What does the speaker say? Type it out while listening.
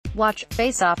Watch,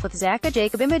 Face Off with Zakka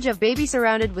Jacob. Image of baby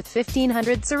surrounded with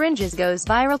 1,500 syringes goes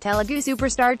viral. Telugu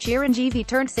superstar Chiranjeevi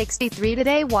turned 63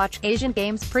 today. Watch, Asian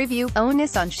Games Preview,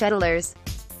 onus on shuttlers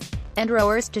and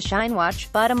rowers to shine.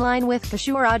 Watch, Bottom Line with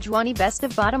Kishore Advani. Best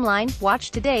of Bottom Line.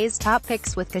 Watch today's top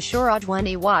picks with Kishore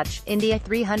Advani. Watch, India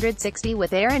 360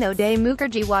 with Aaron O'Day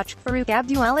Mukherjee. Watch, Farooq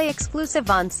Abdulali exclusive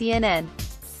on CNN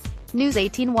News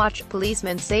 18. Watch,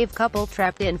 Policemen Save Couple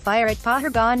Trapped in Fire at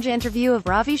Paharganj. Interview of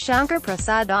Ravi Shankar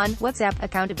Prasad on WhatsApp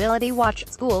Accountability. Watch,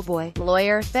 Schoolboy,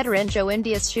 Lawyer, Veteran show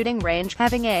India's shooting range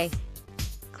having a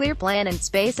clear plan and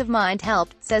space of mind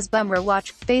helped, says Bumrah.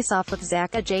 Watch, Face Off with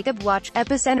Zakka Jacob. Watch,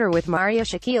 Epicenter with Mario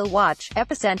Shakil. Watch,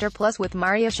 Epicenter Plus with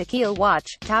Mario Shakil.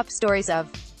 Watch, top stories of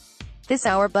this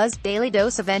hour. Buzz Daily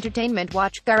Dose of Entertainment.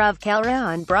 Watch, Gaurav Kalra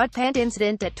on Broadband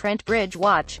Incident at Trent Bridge.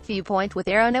 Watch, Viewpoint with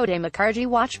Aaron O'Day Mukherjee.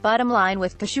 Watch, Bottom Line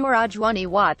with Kishore Advani.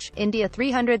 Watch, India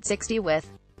 360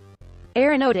 with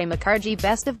Aaron O'Day Mukherjee.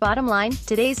 Best of Bottom Line.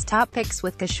 Today's top picks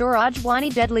with Kishore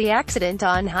Advani. Deadly accident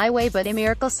on highway but a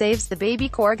miracle saves the baby.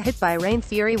 Korg hit by rain.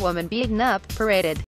 Fury woman beaten up, paraded